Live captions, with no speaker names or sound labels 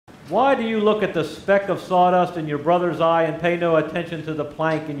Why do you look at the speck of sawdust in your brother's eye and pay no attention to the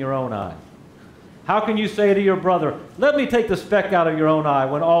plank in your own eye? How can you say to your brother, let me take the speck out of your own eye,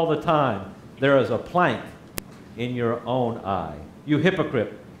 when all the time there is a plank in your own eye? You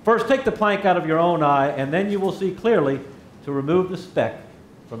hypocrite. First take the plank out of your own eye, and then you will see clearly to remove the speck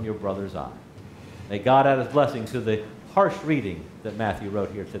from your brother's eye. May God add his blessing to the harsh reading that Matthew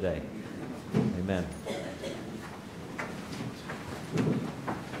wrote here today. Amen.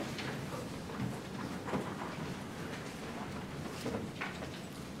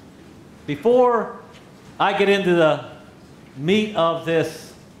 Before I get into the meat of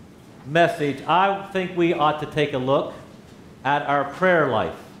this message, I think we ought to take a look at our prayer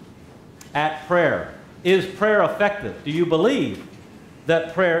life, at prayer. Is prayer effective? Do you believe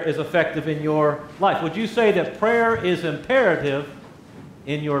that prayer is effective in your life? Would you say that prayer is imperative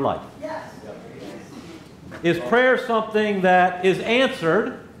in your life? Yes. Is prayer something that is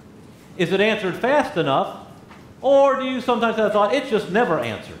answered? Is it answered fast enough? Or do you sometimes have the thought, it's just never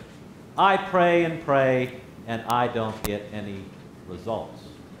answered? I pray and I don't get any results.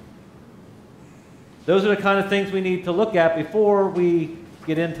 Those are the kind of things we need to look at before we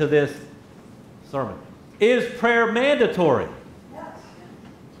get into this sermon. Is prayer mandatory? Yes.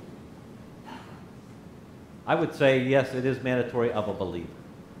 I would say yes, it is mandatory of a believer.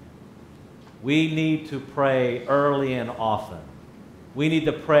 We need to pray early and often. We need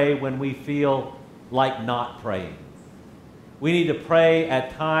to pray when we feel like not praying. We need to pray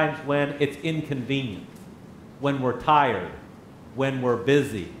at times when it's inconvenient, when we're tired, when we're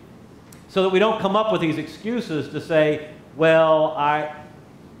busy, so that we don't come up with these excuses to say, well,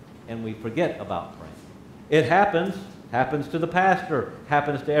 and we forget about praying. It happens to the pastor,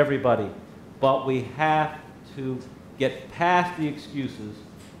 happens to everybody, but we have to get past the excuses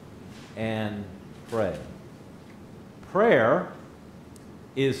and pray. Prayer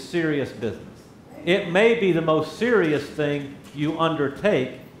is serious business. It may be the most serious thing you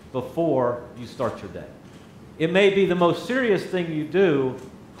undertake before you start your day. It may be the most serious thing you do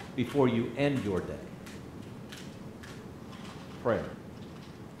before you end your day. Prayer.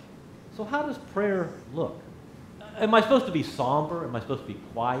 So how does prayer look? Am I supposed to be somber? Am I supposed to be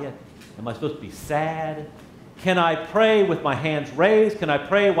quiet? Am I supposed to be sad? Can I pray with my hands raised? Can I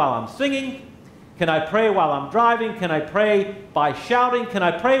pray while I'm singing? Can I pray while I'm driving? Can I pray by shouting? Can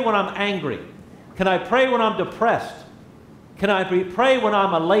I pray when I'm angry? Can I pray when I'm depressed? Can I pray when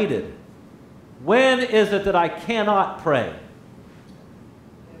I'm elated? When is it that I cannot pray?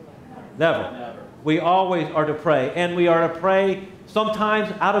 Never. We always are to pray, and we are to pray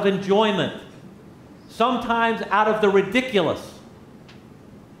sometimes out of enjoyment, sometimes out of the ridiculous.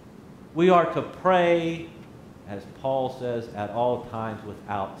 We are to pray, as Paul says, at all times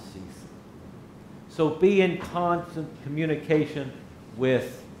without ceasing. So be in constant communication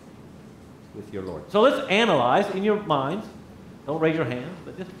with your Lord. So let's analyze in your minds, don't raise your hands,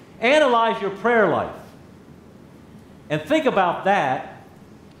 but just analyze your prayer life. And think about that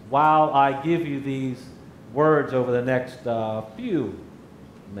while I give you these words over the next few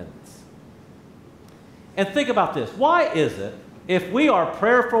minutes. And think about this. Why is it, if we are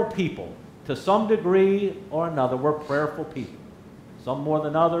prayerful people, to some degree or another, we're prayerful people. Some more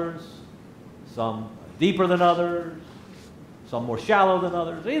than others, some deeper than others, some more shallow than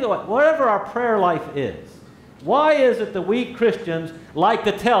others. Either way, whatever our prayer life is, why is it that we Christians like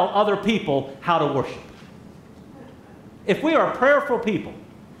to tell other people how to worship? If we are prayerful people,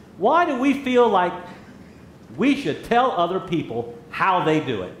 why do we feel like we should tell other people how they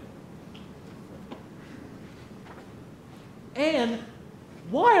do it? And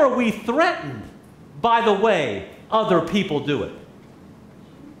why are we threatened by the way other people do it?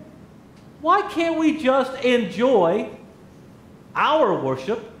 Why can't we just enjoy our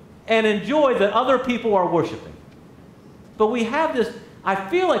worship and enjoy that other people are worshiping? But we have this, I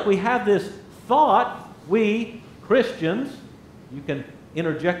feel like we have this thought, we Christians, you can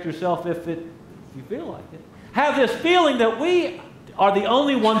interject yourself if you feel like it, have this feeling that we are the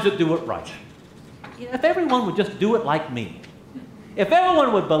only ones that do it right. If everyone would just do it like me, if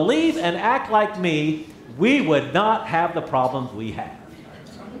everyone would believe and act like me, we would not have the problems we have.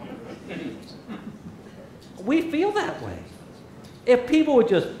 We feel that way. If people would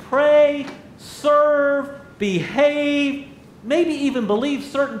just pray, serve, behave, maybe even believe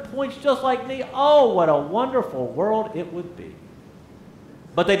certain points just like me, oh, what a wonderful world it would be.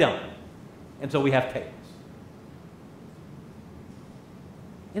 But they don't. And so we have tables.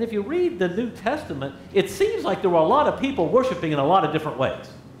 And if you read the New Testament, it seems like there were a lot of people worshiping in a lot of different ways.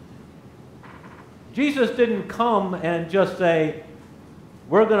 Jesus didn't come and just say,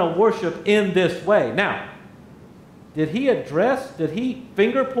 we're going to worship in this way. Now, Did he address? Did he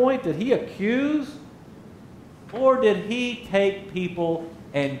finger point? Did he accuse? Or did he take people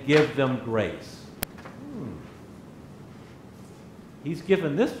and give them grace? He's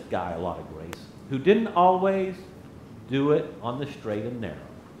given this guy a lot of grace, who didn't always do it on the straight and narrow.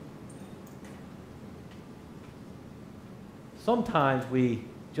 Sometimes we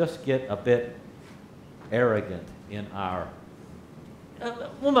just get a bit arrogant in our...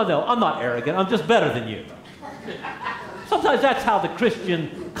 well, no, I'm not arrogant. I'm just better than you. Sometimes that's how the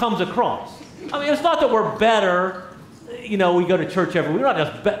Christian comes across. I mean, it's not that we're better. You know, we go to church every week. We're not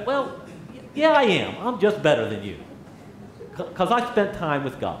just better. Well, yeah, I am. I'm just better than you. Because I spent time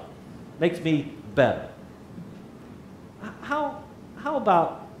with God. Makes me better. How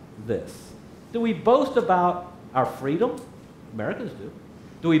about this? Do we boast about our freedom? Americans do.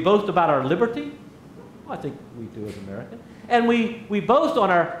 Do we boast about our liberty? Well, I think we do as Americans. And we boast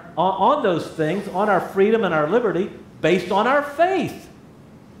on those things, on our freedom and our liberty, based on our faith.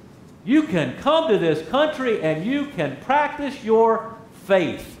 You can come to this country and you can practice your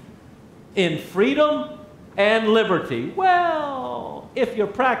faith in freedom and liberty. Well, if you're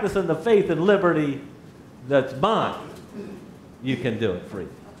practicing the faith and liberty that's mine, you can do it free.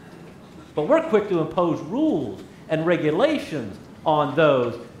 But we're quick to impose rules and regulations on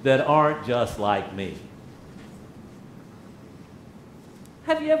those that aren't just like me.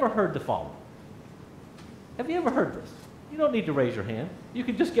 Have you ever heard the following? Have you ever heard this? You don't need to raise your hand. You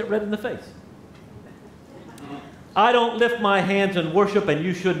can just get red in the face. I don't lift my hands in worship, and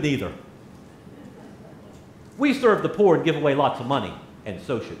you shouldn't either. We serve the poor and give away lots of money, and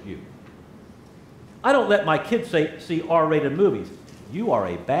so should you. I don't let my kids see R-rated movies. You are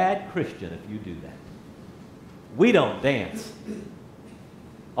a bad Christian if you do that. We don't dance.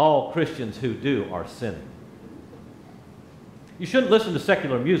 All Christians who do are sinning. You shouldn't listen to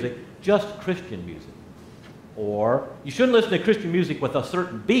secular music, just Christian music. Or you shouldn't listen to Christian music with a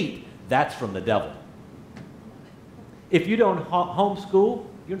certain beat. That's from the devil. If you don't homeschool,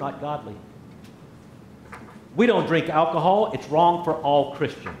 you're not godly. We don't drink alcohol. It's wrong for all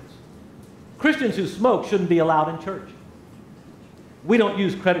Christians. Christians who smoke shouldn't be allowed in church. We don't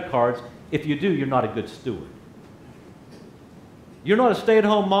use credit cards. If you do, you're not a good steward. You're not a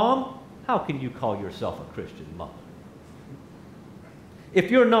stay-at-home mom? How can you call yourself a Christian mother? If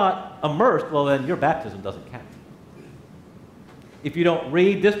you're not immersed, well, then your baptism doesn't count. If you don't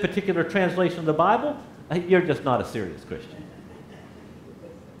read this particular translation of the Bible, you're just not a serious Christian.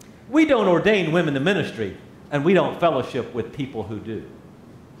 We don't ordain women to ministry, and we don't fellowship with people who do.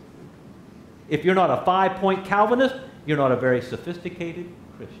 If you're not a five-point Calvinist, you're not a very sophisticated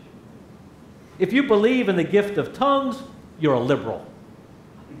Christian. If you believe in the gift of tongues, you're a liberal.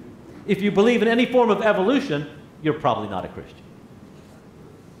 If you believe in any form of evolution, you're probably not a Christian.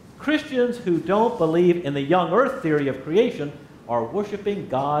 Christians who don't believe in the young earth theory of creation are worshiping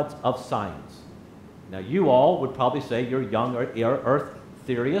gods of science. Now, you all would probably say you're young earth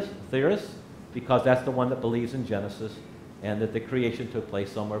theorists because that's the one that believes in Genesis and that the creation took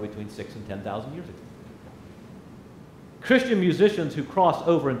place somewhere between 6,000 and 10,000 years ago. Christian musicians who cross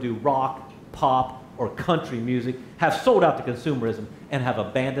over and do rock, pop, or country music have sold out to consumerism and have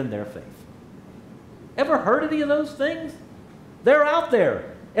abandoned their faith. Ever heard any of those things? They're out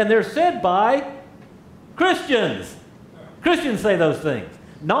there, and they're said by Christians. Christians say those things.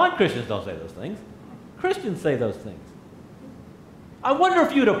 Non-Christians don't say those things. Christians say those things. I wonder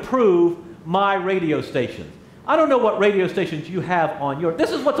if you'd approve my radio stations. I don't know what radio stations you have on your...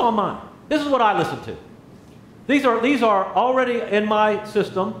 This is what's on mine. This is what I listen to. These are already in my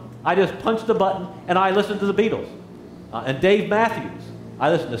system. I just punch the button, and I listen to the Beatles and Dave Matthews. I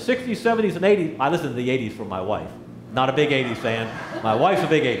listen to 60s, 70s, and 80s. I listen to the 80s from my wife. Not a big 80s fan. My wife's a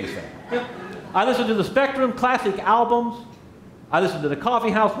big 80s fan. I listen to the Spectrum classic albums. I listen to the Coffee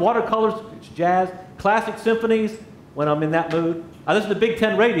House watercolors, it's jazz, classic symphonies when I'm in that mood. I listen to Big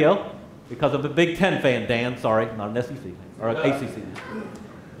Ten radio because I'm a Big Ten fan, Dan. Sorry, not an SEC fan, or an ACC fan.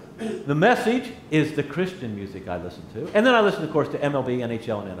 The Message is the Christian music I listen to. And then I listen, of course, to MLB,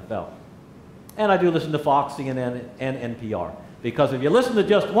 NHL, and NFL. And I do listen to Fox, CNN, and NPR. Because if you listen to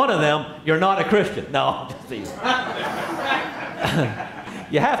just one of them, you're not a Christian. No, I'm just teasing.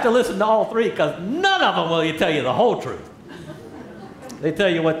 You have to listen to all three because none of them will tell you the whole truth. They tell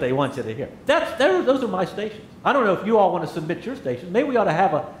you what they want you to hear. Those are my stations. I don't know if you all want to submit your stations. Maybe we ought to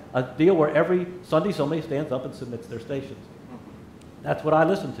have a deal where every Sunday somebody stands up and submits their stations. That's what I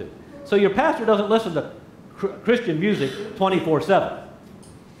listen to. So your pastor doesn't listen to Christian music 24/7.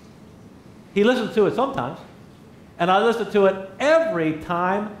 He listens to it sometimes. And I listen to it every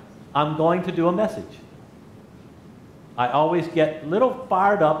time I'm going to do a message. I always get a little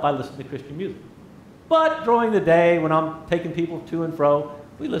fired up by listening to Christian music. But during the day, when I'm taking people to and fro,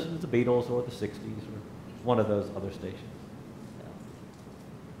 we listen to the Beatles or the 60s or one of those other stations.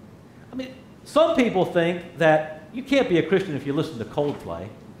 I mean, some people think that you can't be a Christian if you listen to Coldplay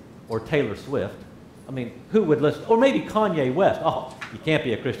or Taylor Swift. I mean, who would listen? Or maybe Kanye West. Oh, you can't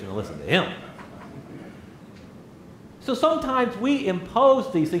be a Christian and listen to him. So sometimes we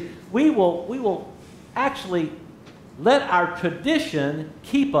impose these things. We will actually let our tradition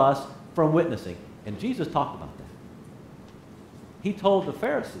keep us from witnessing. And Jesus talked about that. He told the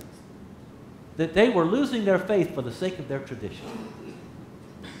Pharisees that they were losing their faith for the sake of their tradition.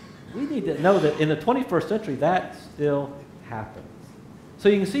 We need to know that in the 21st century, that still happens. So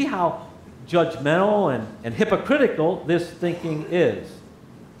you can see how judgmental and hypocritical this thinking is.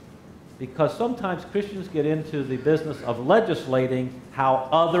 Because sometimes Christians get into the business of legislating how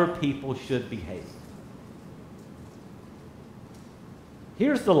other people should behave.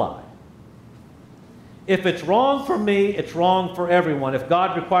 Here's the lie. If it's wrong for me, it's wrong for everyone. If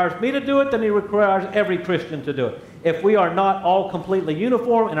God requires me to do it, then He requires every Christian to do it. If we are not all completely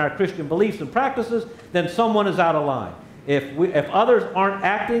uniform in our Christian beliefs and practices, then someone is out of line. If others aren't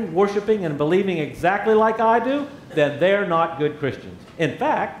acting, worshiping, and believing exactly like I do, then they're not good Christians. In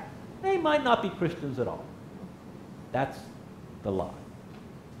fact, they might not be Christians at all. That's the lie.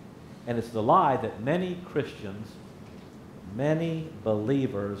 And it's the lie that many Christians, many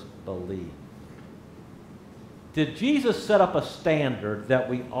believers believe. Did Jesus set up a standard that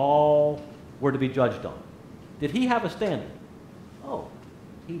we all were to be judged on? Did He have a standard? Oh,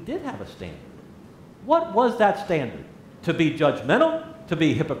 He did have a standard. What was that standard? To be judgmental? To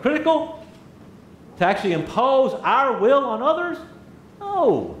be hypocritical? To actually impose our will on others?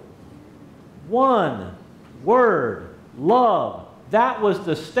 No. One word, love. That was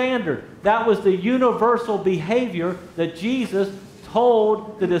the standard. That was the universal behavior that Jesus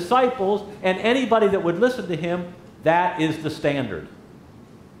told the disciples and anybody that would listen to Him. That is the standard.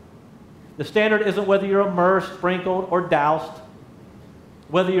 The standard isn't whether you're immersed, sprinkled, or doused,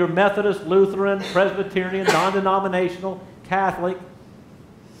 whether you're Methodist, Lutheran, Presbyterian, non-denominational, Catholic.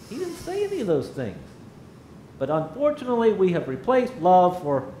 He didn't say any of those things. But unfortunately, we have replaced love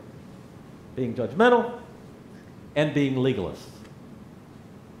for being judgmental and being legalists.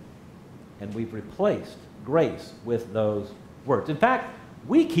 And we've replaced grace with those words. In fact,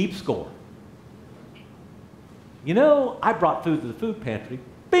 we keep score. You know, I brought food to the food pantry.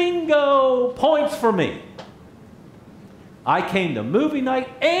 Bingo! Points for me. I came to movie night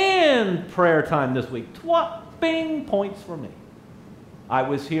and prayer time this week. Bing! Points for me. I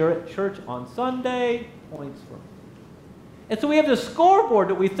was here at church on Sunday. Points for me. And so we have this scoreboard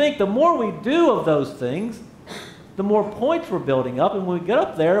that we think the more we do of those things, the more points we're building up. And when we get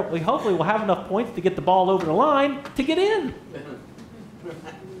up there, we hopefully will have enough points to get the ball over the line to get in.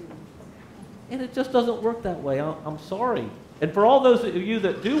 And it just doesn't work that way. I'm sorry. And for all those of you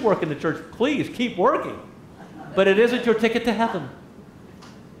that do work in the church, please keep working. But it isn't your ticket to heaven.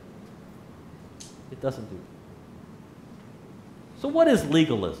 It doesn't do that. So what is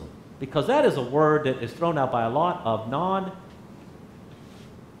legalism? Because that is a word that is thrown out by a lot of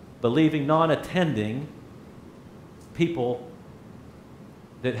non-believing, non-attending people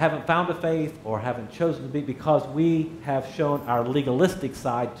that haven't found a faith or haven't chosen to be, because we have shown our legalistic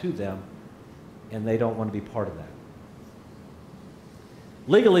side to them and they don't want to be part of that.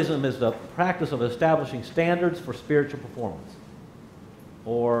 Legalism is the practice of establishing standards for spiritual performance.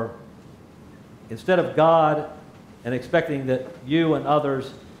 Or instead of God and expecting that you and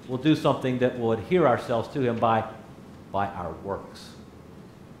others will do something that will adhere ourselves to Him by our works.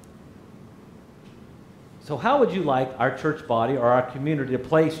 So how would you like our church body or our community to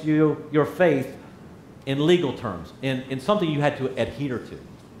place your faith in legal terms, in something you had to adhere to?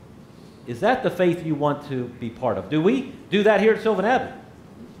 Is that the faith you want to be part of? Do we do that here at Sylvan Abbey?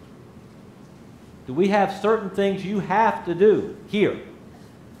 Do we have certain things you have to do here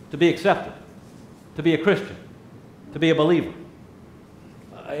to be accepted, to be a Christian, to be a believer?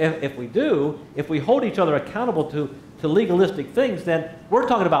 If we do, if we hold each other accountable to legalistic things, then we're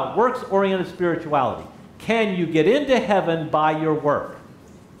talking about works-oriented spirituality. Can you get into heaven by your work?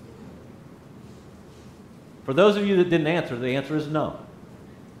 For those of you that didn't answer, the answer is no.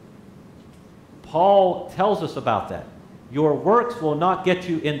 Paul tells us about that. Your works will not get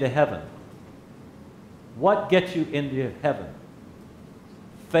you into heaven. What gets you into heaven?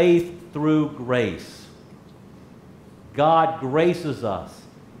 Faith through grace. God graces us.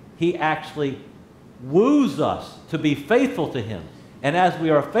 He actually woos us to be faithful to Him. And as we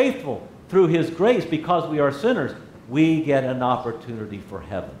are faithful through His grace, because we are sinners, we get an opportunity for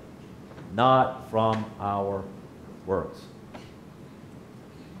heaven, not from our works.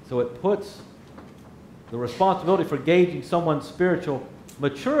 So it puts the responsibility for gauging someone's spiritual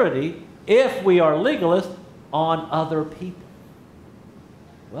maturity if we are legalists on other people.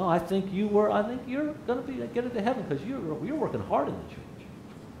 Well, I think you're going to get into heaven because you're working hard in the church.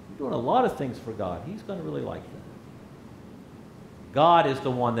 You're doing a lot of things for God. He's going to really like that. God is the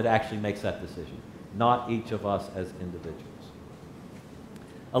one that actually makes that decision, not each of us as individuals.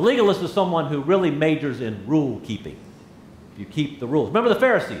 A legalist is someone who really majors in rule keeping. If you keep the rules. Remember the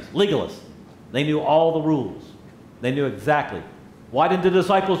Pharisees, legalists. They knew all the rules. They knew exactly. Why didn't the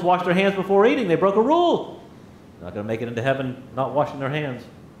disciples wash their hands before eating? They broke a rule. They're not going to make it into heaven not washing their hands.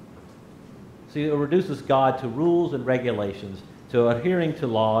 See, it reduces God to rules and regulations, to adhering to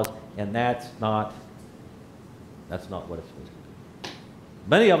laws, and that's not what it's supposed to be.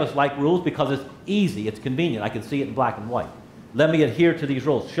 Many of us like rules because it's easy, it's convenient. I can see it in black and white. Let me adhere to these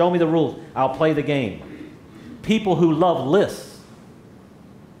rules. Show me the rules. I'll play the game. People who love lists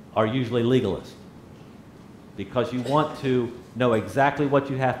are usually legalists because you want to know exactly what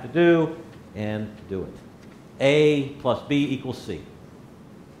you have to do and do it. A plus B equals C.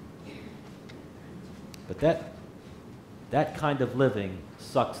 But that kind of living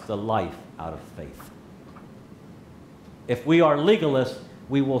sucks the life out of faith. If we are legalists,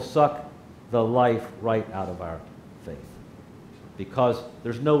 we will suck the life right out of our faith because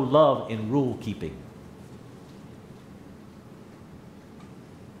there's no love in rule keeping.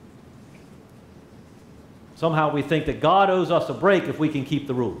 Somehow we think that God owes us a break if we can keep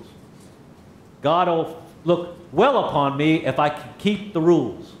the rules. God will look well upon me if I can keep the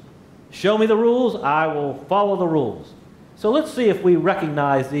rules. Show me the rules, I will follow the rules. So let's see if we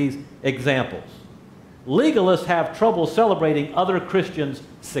recognize these examples. Legalists have trouble celebrating other Christians'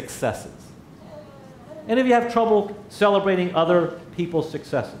 successes. And if you have trouble celebrating other people's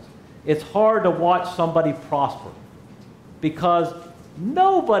successes, it's hard to watch somebody prosper because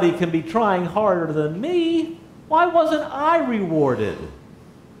nobody can be trying harder than me. Why wasn't I rewarded?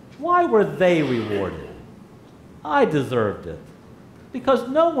 Why were they rewarded? I deserved it. Because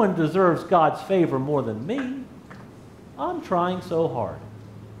no one deserves God's favor more than me. I'm trying so hard.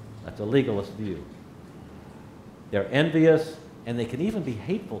 That's a legalist view. They're envious, and they can even be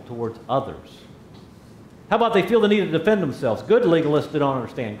hateful towards others. How about they feel the need to defend themselves? Good legalists don't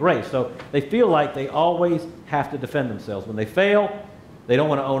understand grace, so they feel like they always have to defend themselves. When they fail, they don't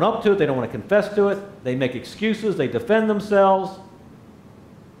want to own up to it, they don't want to confess to it, they make excuses, they defend themselves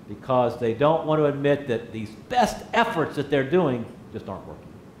because they don't want to admit that these best efforts that they're doing just aren't working.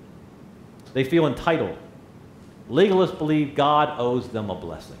 They feel entitled. Legalists believe God owes them a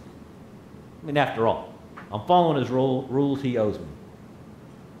blessing. I mean, after all, I'm following his rules, he owes me.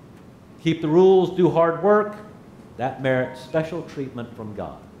 Keep the rules, do hard work, that merits special treatment from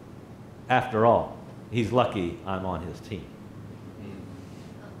God. After all, he's lucky I'm on his team.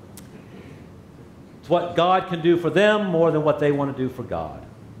 It's what God can do for them more than what they want to do for God.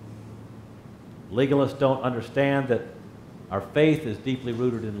 Legalists don't understand that our faith is deeply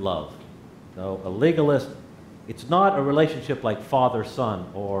rooted in love. So a legalist, it's not a relationship like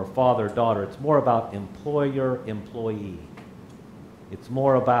father-son or father-daughter. It's more about employer-employee. It's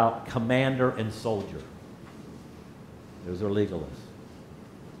more about commander and soldier. Those are legalists.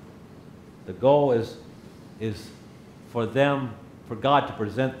 The goal is for them, for God to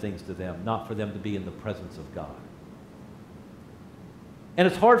present things to them, not for them to be in the presence of God. And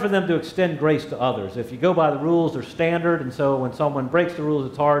it's hard for them to extend grace to others. If you go by the rules, they're standard, and so when someone breaks the rules,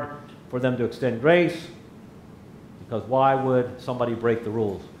 it's hard for them to extend grace, because why would somebody break the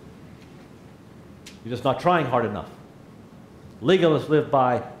rules? You're just not trying hard enough. Legalists live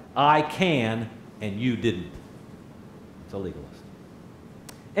by, I can, and you didn't. It's a legalist.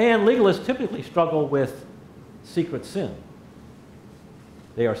 And legalists typically struggle with secret sin.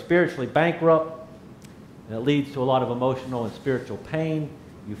 They are spiritually bankrupt, and it leads to a lot of emotional and spiritual pain.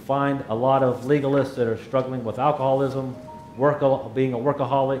 You find a lot of legalists that are struggling with alcoholism, being a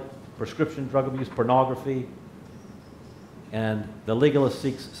workaholic, prescription drug abuse, pornography. And the legalist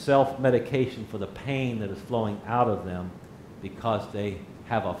seeks self-medication for the pain that is flowing out of them because they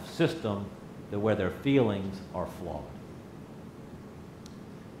have a system where their feelings are flawed.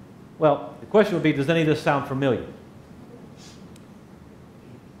 Well, the question would be, does any of this sound familiar?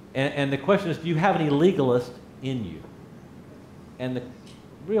 And the question is, do you have any legalist in you? And the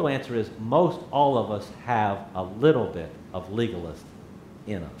real answer is, most all of us have a little bit of legalist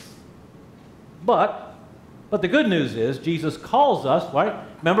in us. But the good news is, Jesus calls us, right?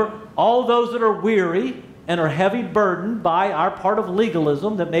 Remember, all those that are weary and are heavy burdened by our part of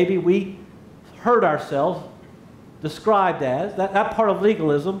legalism that maybe we heard ourselves described as, that part of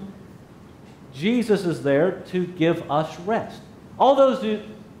legalism, Jesus is there to give us rest. All those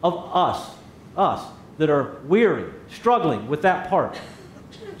of us that are weary, struggling with that part,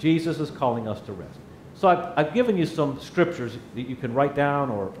 Jesus is calling us to rest. So I've given you some scriptures that you can write down,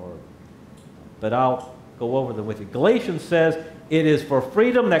 but I'll go over them with you. Galatians says, "It is for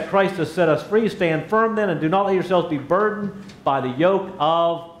freedom that Christ has set us free. Stand firm then, and do not let yourselves be burdened by the yoke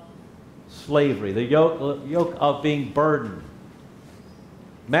of slavery," the yoke of being burdened.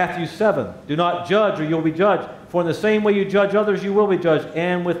 Matthew 7, "Do not judge, or you'll be judged. For in the same way you judge others, you will be judged.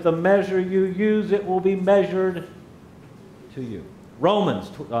 And with the measure you use, it will be measured to you."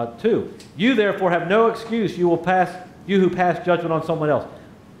 Romans 2, "You therefore have no excuse, you who pass judgment on someone else.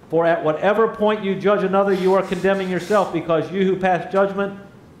 For at whatever point you judge another, you are condemning yourself, because you who pass judgment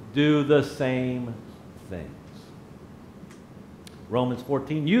do the same things." Romans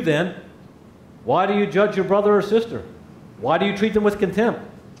 14, "You then, why do you judge your brother or sister? Why do you treat them with contempt?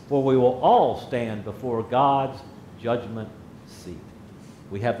 For we will all stand before God's judgment seat."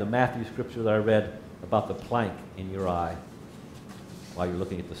 We have the Matthew scripture that I read about the plank in your eye while you're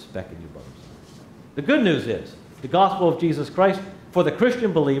looking at the speck in your brother's eye. The good news is, the gospel of Jesus Christ, for the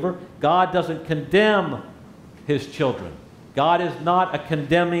Christian believer, God doesn't condemn his children. God is not a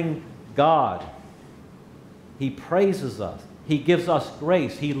condemning God. He praises us. He gives us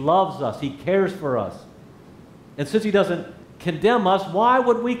grace. He loves us. He cares for us. And since he doesn't condemn us, why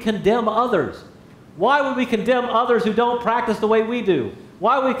would we condemn others? Why would we condemn others who don't practice the way we do?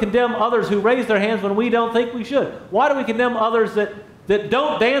 Why would we condemn others who raise their hands when we don't think we should? Why do we condemn others that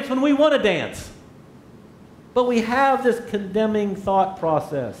don't dance when we want to dance? But we have this condemning thought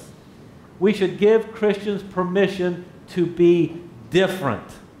process. We should give Christians permission to be different.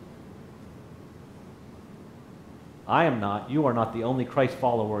 I am not, you are not the only Christ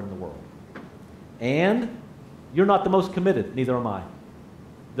follower in the world. And you're not the most committed, neither am I.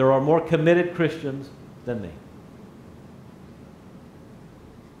 There are more committed Christians than me.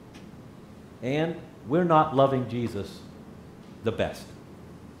 And we're not loving Jesus the best.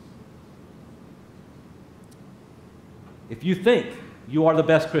 If you think you are the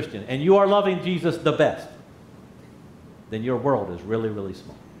best Christian and you are loving Jesus the best, then your world is really, really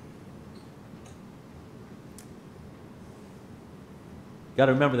small. Got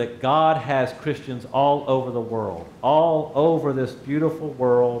to remember that God has Christians all over the world, all over this beautiful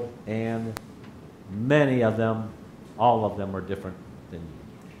world, and many of them, all of them are different than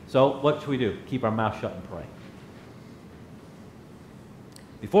you. So what should we do? Keep our mouth shut and pray.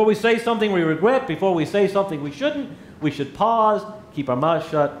 Before we say something we regret, before we say something we shouldn't, we should pause, keep our mouth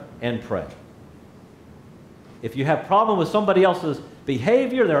shut, and pray. If you have problem with somebody else's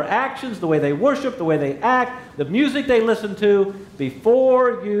behavior, their actions, the way they worship, the way they act, the music they listen to,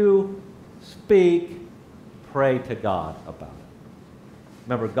 before you speak, pray to God about it.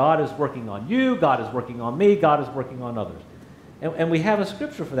 Remember, God is working on you, God is working on me, God is working on others. And we have a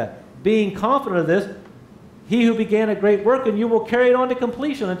scripture for that. Being confident of this, he who began a great work in you will carry it on to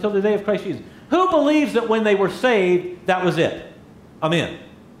completion until the day of Christ Jesus. Who believes that when they were saved, that was it? I'm in.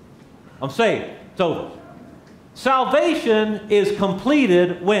 I'm saved. It's over. Salvation is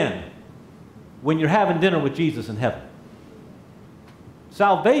completed when? When you're having dinner with Jesus in heaven.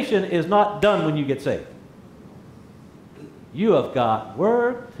 Salvation is not done when you get saved. You have got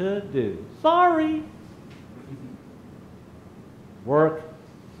work to do. Sorry. Work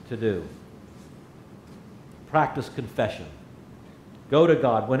to do. Practice confession. Go to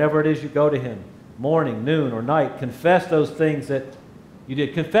God. Whenever it is you go to Him, morning, noon, or night, confess those things that you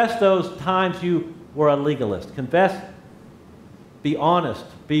did. Confess those times you were a legalist. Confess, be honest,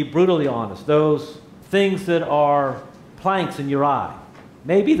 be brutally honest. Those things that are planks in your eye,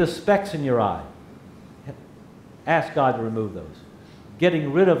 maybe the specks in your eye. Ask God to remove those.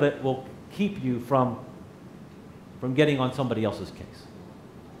 Getting rid of it will keep you from getting on somebody else's case.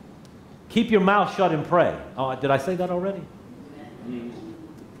 Keep your mouth shut and pray. Oh, did I say that already?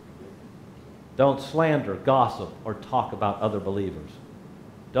 Don't slander, gossip, or talk about other believers.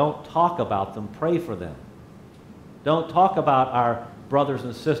 Don't talk about them, pray for them. Don't talk about our brothers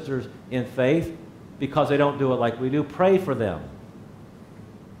and sisters in faith because they don't do it like we do. Pray for them.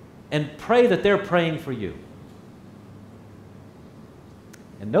 And pray that they're praying for you.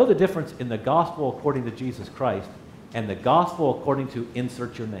 And know the difference in the gospel according to Jesus Christ and the gospel according to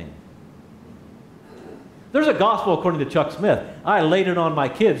insert your name. There's a gospel according to Chuck Smith. I laid it on my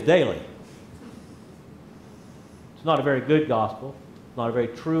kids daily. It's not a very good gospel. It's not a very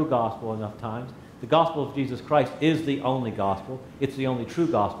true gospel enough times. The gospel of Jesus Christ is the only gospel. It's the only true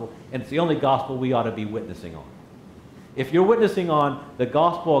gospel. And it's the only gospel we ought to be witnessing on. If you're witnessing on the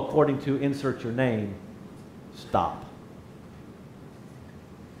gospel according to insert your name, stop.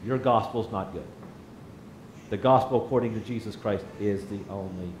 Your gospel's not good. The gospel according to Jesus Christ is the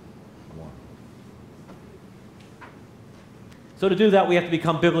only one. So to do that, we have to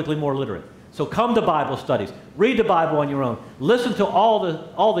become biblically more literate. So come to Bible studies. Read the Bible on your own. Listen to all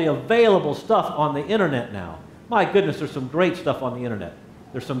the available stuff on the internet now. My goodness, there's some great stuff on the internet.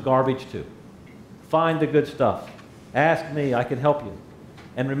 There's some garbage too. Find the good stuff. Ask me, I can help you.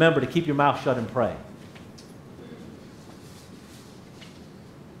 And remember to keep your mouth shut and pray.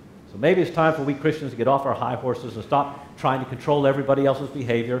 So maybe it's time for we Christians to get off our high horses and stop trying to control everybody else's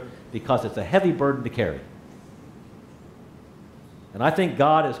behavior, because it's a heavy burden to carry. And I think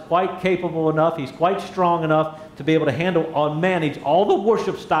God is quite capable enough, He's quite strong enough to be able to handle and manage all the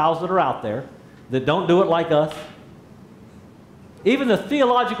worship styles that are out there that don't do it like us. Even the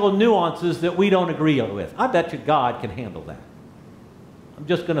theological nuances that we don't agree with. I bet you God can handle that. I'm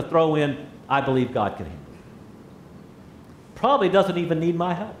just going to throw in, I believe God can handle it. Probably doesn't even need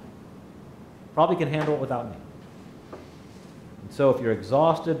my help. Probably can handle it without me. And so if you're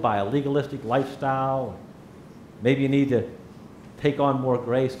exhausted by a legalistic lifestyle, maybe you need to take on more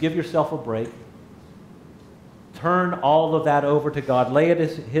grace, give yourself a break. Turn all of that over to God. Lay it at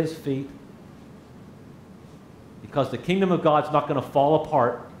His feet. Because the kingdom of God's not going to fall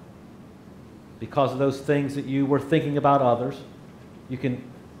apart because of those things that you were thinking about others. You can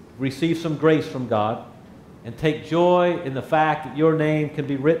receive some grace from God and take joy in the fact that your name can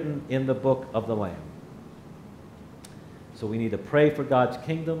be written in the book of the Lamb. So we need to pray for God's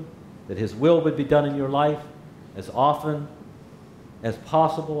kingdom, that His will would be done in your life as often as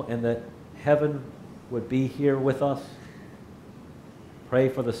possible, and that heaven would be here with us. Pray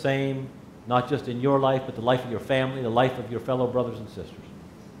for the same, not just in your life, but the life of your family, the life of your fellow brothers and sisters.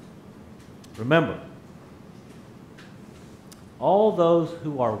 Remember, all those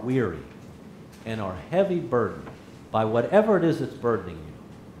who are weary and are heavy burdened by whatever it is that's burdening you,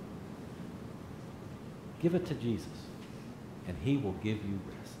 give it to Jesus, and He will give you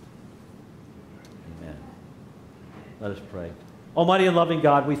rest. Amen. Let us pray. Almighty and loving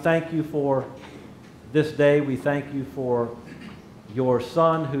God, we thank You for this day. We thank You for Your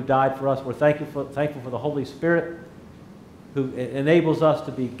Son who died for us. We're thankful for the Holy Spirit who enables us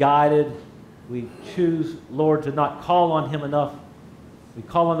to be guided. We choose, Lord, to not call on Him enough. We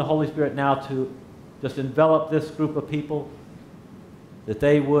call on the Holy Spirit now to just envelop this group of people, that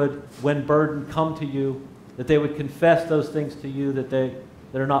they would, when burdened, come to You, that they would confess those things to You that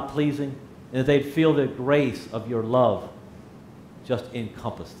are not pleasing, and that they'd feel the grace of Your love just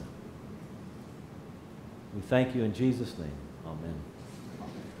encompass them. We thank You in Jesus' name. Amen.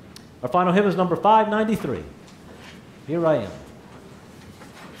 Our final hymn is number 593. Here I Am.